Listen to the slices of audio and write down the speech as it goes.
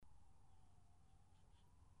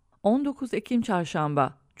19 Ekim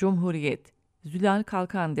Çarşamba, Cumhuriyet, Zülal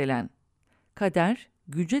Kalkandelen Kader,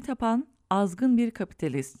 güce tapan, azgın bir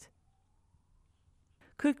kapitalist.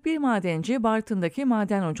 41 madenci Bartın'daki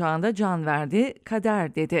maden ocağında can verdi,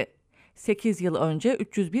 kader dedi. 8 yıl önce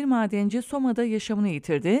 301 madenci Soma'da yaşamını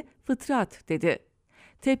yitirdi, fıtrat dedi.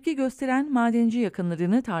 Tepki gösteren madenci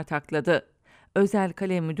yakınlarını tartakladı. Özel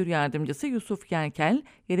Kalem Müdür Yardımcısı Yusuf Yerkel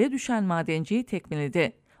yere düşen madenciyi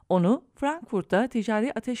tekmeledi. Onu Frankfurt'ta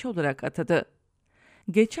ticari ateşi olarak atadı.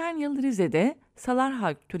 Geçen yıl Rize'de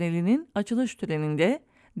Salarhak Tüneli'nin açılış töreninde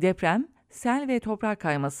deprem, sel ve toprak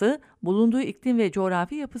kayması bulunduğu iklim ve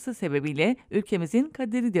coğrafi yapısı sebebiyle ülkemizin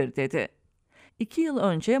kaderidir dedi. 2 yıl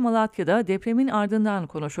önce Malatya'da depremin ardından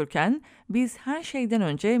konuşurken biz her şeyden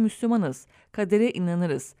önce Müslümanız, kadere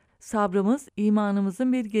inanırız, sabrımız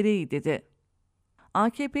imanımızın bir gereği dedi.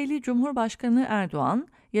 AKP'li Cumhurbaşkanı Erdoğan,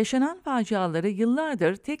 yaşanan faciaları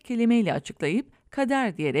yıllardır tek kelimeyle açıklayıp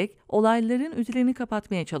kader diyerek olayların üzerini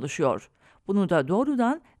kapatmaya çalışıyor. Bunu da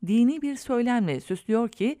doğrudan dini bir söylemle süslüyor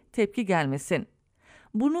ki tepki gelmesin.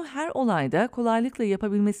 Bunu her olayda kolaylıkla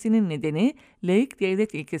yapabilmesinin nedeni laik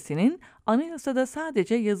devlet ilkesinin anayasada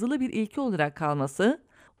sadece yazılı bir ilke olarak kalması,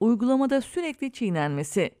 uygulamada sürekli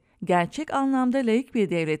çiğnenmesi. Gerçek anlamda laik bir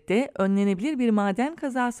devlette önlenebilir bir maden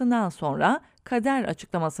kazasından sonra kader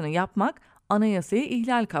açıklamasını yapmak anayasayı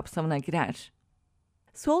ihlal kapsamına girer.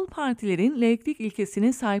 Sol partilerin laiklik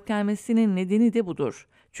ilkesini sahiplenmesinin nedeni de budur.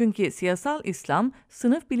 Çünkü siyasal İslam,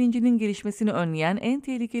 sınıf bilincinin gelişmesini önleyen en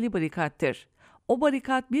tehlikeli barikattır. O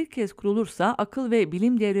barikat bir kez kurulursa akıl ve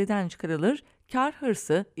bilim devreden çıkarılır, kar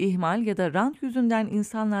hırsı, ihmal ya da rant yüzünden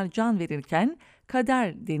insanlar can verirken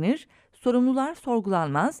kader denir, sorumlular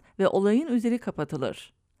sorgulanmaz ve olayın üzeri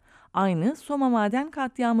kapatılır. Aynı Soma maden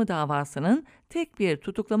katliamı davasının tek bir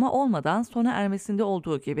tutuklama olmadan sona ermesinde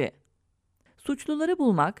olduğu gibi. Suçluları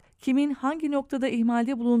bulmak, kimin hangi noktada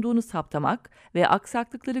ihmalde bulunduğunu saptamak ve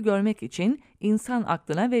aksaklıkları görmek için insan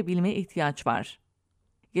aklına ve bilme ihtiyaç var.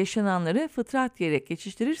 Yaşananları fıtrat diyerek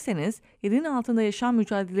geçiştirirseniz, yerin altında yaşam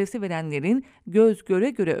mücadelesi verenlerin göz göre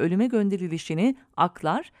göre ölüme gönderilişini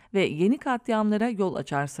aklar ve yeni katliamlara yol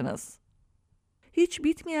açarsınız. Hiç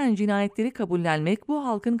bitmeyen cinayetleri kabullenmek bu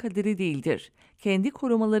halkın kaderi değildir. Kendi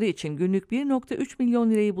korumaları için günlük 1,3 milyon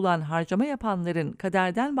lirayı bulan harcama yapanların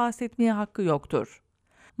kaderden bahsetmeye hakkı yoktur.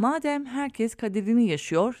 Madem herkes kaderini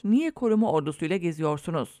yaşıyor, niye koruma ordusuyla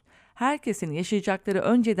geziyorsunuz? Herkesin yaşayacakları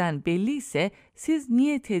önceden belli ise siz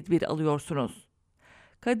niye tedbir alıyorsunuz?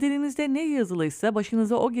 Kaderinizde ne yazılıysa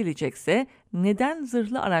başınıza o gelecekse neden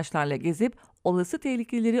zırhlı araçlarla gezip olası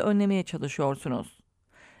tehlikeleri önlemeye çalışıyorsunuz?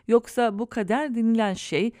 Yoksa bu kader denilen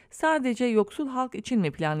şey sadece yoksul halk için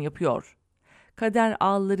mi plan yapıyor? Kader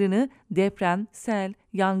ağlarını deprem, sel,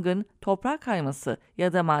 yangın, toprak kayması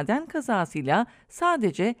ya da maden kazasıyla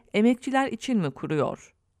sadece emekçiler için mi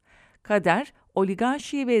kuruyor? Kader,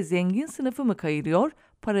 oligarşiyi ve zengin sınıfı mı kayırıyor,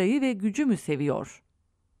 parayı ve gücü mü seviyor?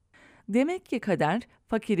 Demek ki kader,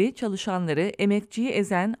 fakiri, çalışanları, emekçiyi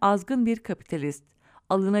ezen azgın bir kapitalist.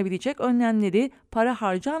 Alınabilecek önlemleri para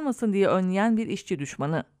harcanmasın diye önleyen bir işçi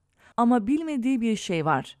düşmanı. Ama bilmediği bir şey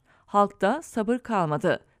var. Halkta sabır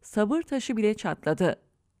kalmadı. Sabır taşı bile çatladı.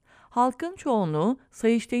 Halkın çoğunluğu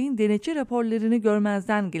Sayıştay'ın denetçi raporlarını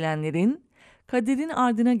görmezden gelenlerin, kaderin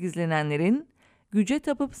ardına gizlenenlerin, güce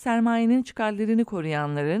tapıp sermayenin çıkarlarını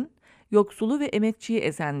koruyanların, yoksulu ve emekçiyi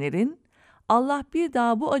ezenlerin, Allah bir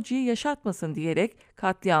daha bu acıyı yaşatmasın diyerek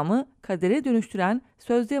katliamı kadere dönüştüren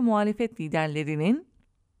sözde muhalefet liderlerinin,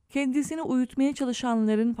 kendisini uyutmaya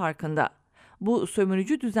çalışanların farkında. Bu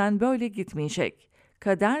sömürücü düzen böyle gitmeyecek.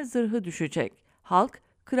 Kader zırhı düşecek. Halk,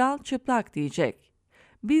 kral çıplak diyecek.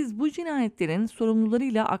 Biz bu cinayetlerin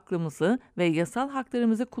sorumlularıyla aklımızı ve yasal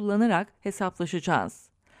haklarımızı kullanarak hesaplaşacağız.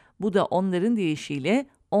 Bu da onların deyişiyle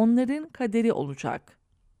onların kaderi olacak.